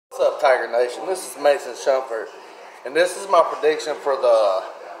up, Tiger Nation? This is Mason Shumford, and this is my prediction for the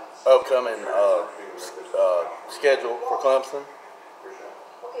upcoming schedule for Clemson.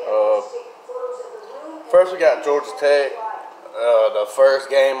 First, we got Georgia Tech, the first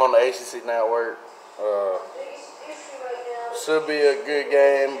game on the ACC network. Should be a good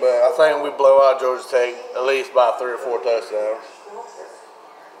game, but I think we blow out Georgia Tech at least by 3 or 4 touchdowns.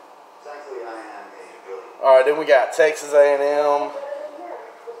 All right, then we got Texas A&M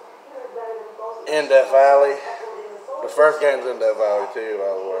in Death Valley. The first game's in Death Valley too,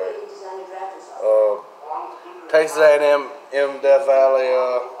 by the way. Texas A&M in Death Valley.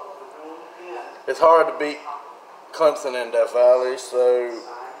 It's hard to beat Clemson in Death Valley, so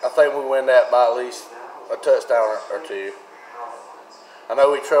I think we win that by at least a touchdown or two. I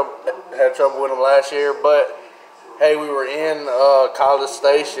know we had trouble with them last year, but hey, we were in College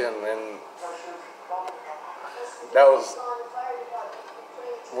Station, and that was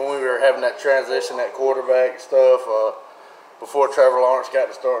when we were having that transition, that quarterback stuff, before Trevor Lawrence got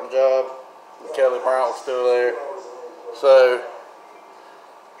the starting job. Kelly Bryant was still there. So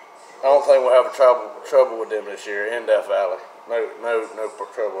I don't think we'll have trouble with them this year in Death Valley. No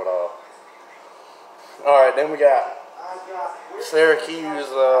trouble at all. All right, then we got Syracuse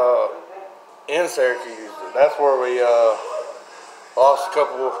in Syracuse. That's where we lost a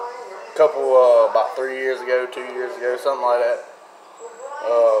couple about 3 years ago, 2 years ago, something like that.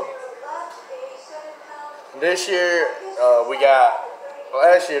 This year we got.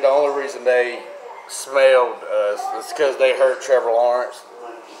 Last year, the only reason they smelled us is because they hurt Trevor Lawrence.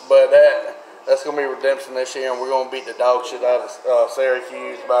 But that's going to be redemption this year, and we're going to beat the dog shit out of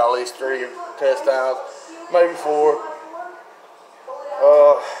Syracuse by at least 3 touchdowns, maybe 4.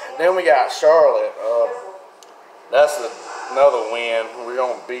 Then we got Charlotte. That's another win. We're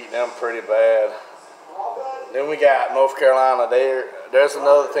going to beat them pretty bad. Then we got North Carolina. There's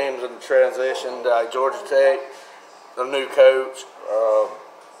another team in transition, like Georgia Tech, the new coach.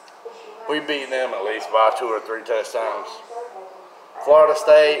 We beat them at least by 2 or 3 touchdowns. Florida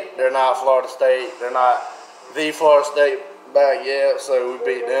State, they're not Florida State. They're not the Florida State back yet, so we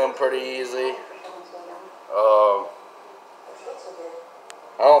beat them pretty easy. I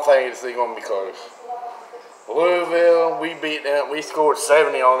don't think it's going to be close. Louisville, we beat them. We scored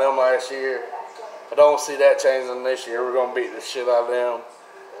 70 on them last year. I don't see that changing this year. We're going to beat the shit out of them.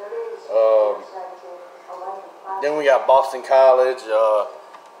 Then we got Boston College.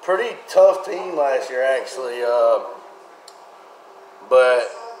 Pretty tough team last year, actually. But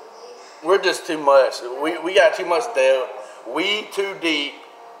we're just too much. We got too much depth. We too deep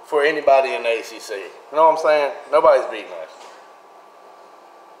for anybody in the ACC. You know what I'm saying? Nobody's beating us.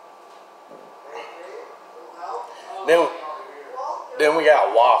 Then we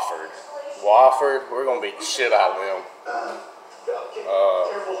got Wofford. Wofford, we're going to beat the shit out of them.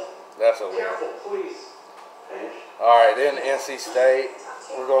 That's a win. Alright, then NC State,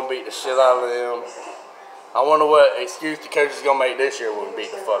 we're going to beat the shit out of them. I wonder what excuse the coach is going to make this year when we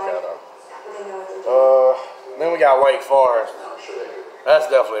beat the fuck out of them. Then we got Wake Forest. That's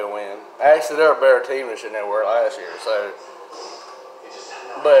definitely a win. Actually, they're a better team this year than they were last year. So,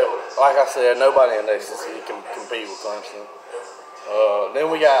 but like I said, nobody in the ACC can compete with Clemson.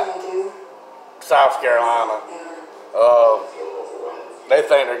 Then we got South Carolina. They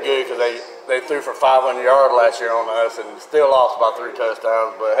think they're good because they threw for 500 yards last year on us and still lost by 3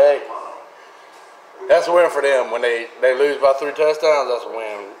 touchdowns. But hey, that's a win for them. When they lose by 3 touchdowns, that's a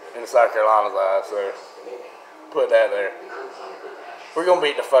win in South Carolina's eyes. So put that there. We're gonna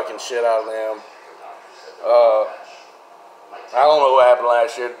beat the fucking shit out of them. I don't know what happened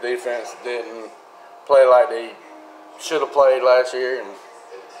last year. The defense didn't play like they should have played last year, and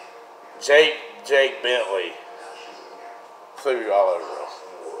Jake Bentley flew all over us.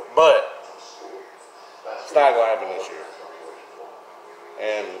 But it's not going to happen this year.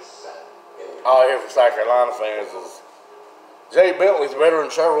 And all I hear from South Carolina fans is Jake Bentley's better than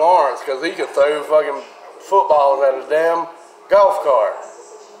Trevor Lawrence because he could throw fucking footballs at a damn golf cart.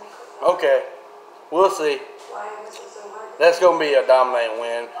 Okay, we'll see. That's going to be a dominating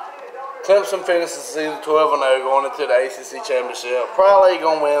win. Clemson finishes the season 12-0 going into the ACC championship. Probably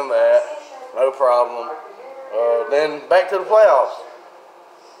going to win that. No problem. Then back to the playoffs.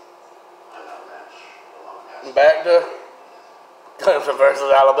 Back to Clemson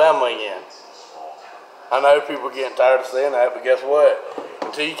versus Alabama again. I know people are getting tired of saying that, but guess what?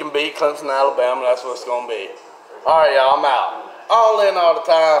 Until you can beat Clemson and Alabama, that's what it's going to be. All right, y'all, I'm out. All in all the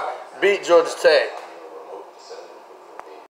time. Beat Georgia Tech.